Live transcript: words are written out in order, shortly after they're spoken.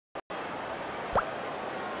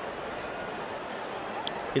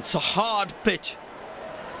It's a hard pitch.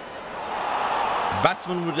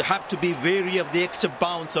 Batsmen would have to be wary of the extra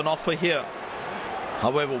bounce on offer here.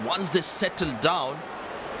 However, once they settle down,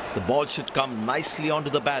 the ball should come nicely onto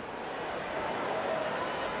the bat.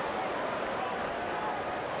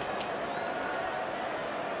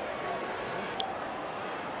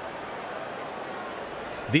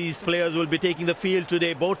 These players will be taking the field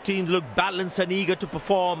today. Both teams look balanced and eager to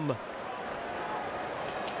perform.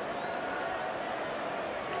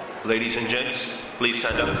 Ladies and gents, please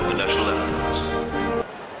stand up for the national anthems.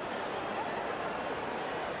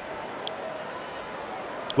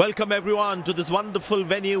 Welcome everyone to this wonderful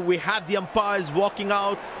venue. We have the umpires walking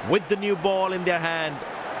out with the new ball in their hand.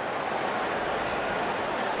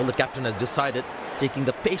 Well, the captain has decided taking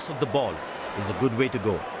the pace of the ball is a good way to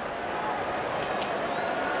go.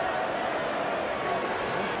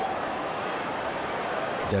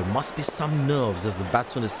 There must be some nerves as the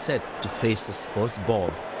batsman is set to face his first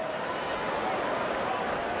ball.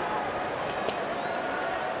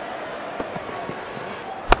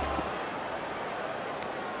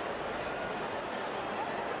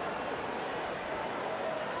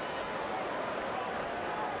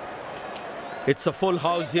 It's a full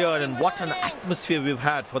house here, and what an atmosphere we've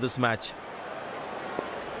had for this match.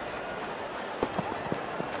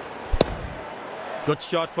 Good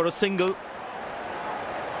shot for a single.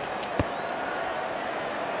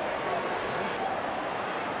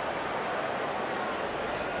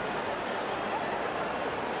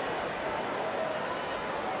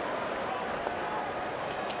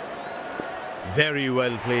 Very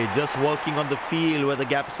well played, just working on the field where the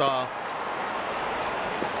gaps are.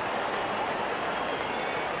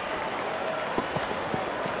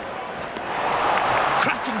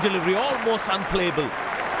 Cracking delivery, almost unplayable.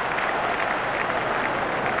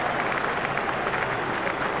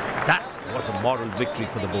 That was a moral victory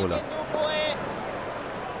for the bowler.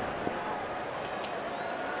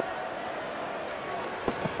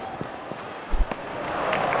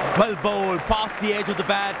 Well bowled, past the edge of the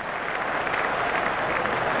bat.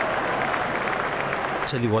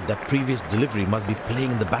 Tell you what, that previous delivery must be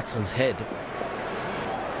playing in the batsman's head.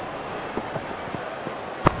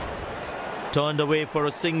 Turned away for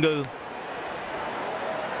a single.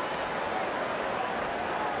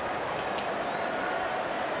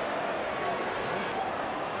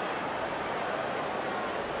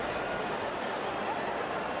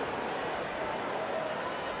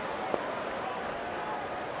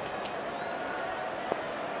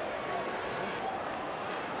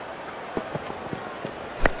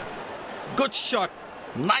 Good shot,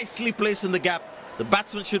 nicely placed in the gap. The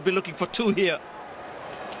batsman should be looking for two here.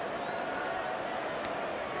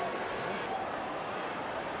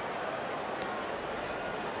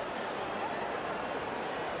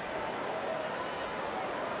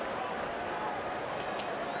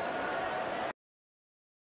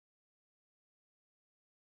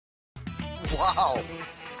 Wow!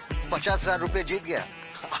 50,000 रुपए जीत गया.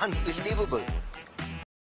 Unbelievable.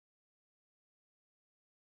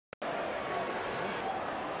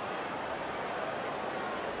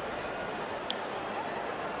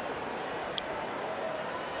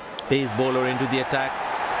 Pace bowler into the attack.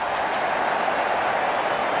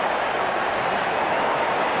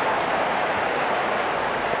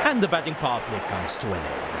 And the batting power play comes to an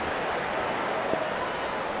end.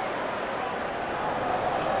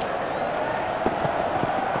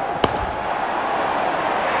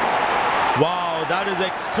 Wow, that is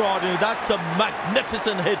extraordinary. That's a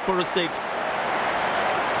magnificent hit for a six.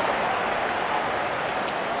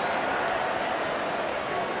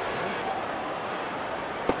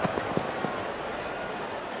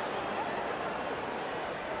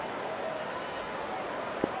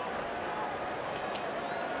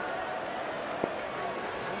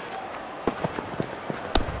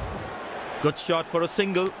 Good shot for a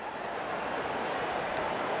single.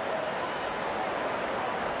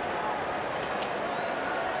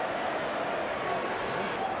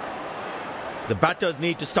 The batters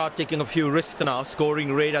need to start taking a few risks now.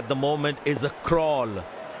 Scoring rate at the moment is a crawl.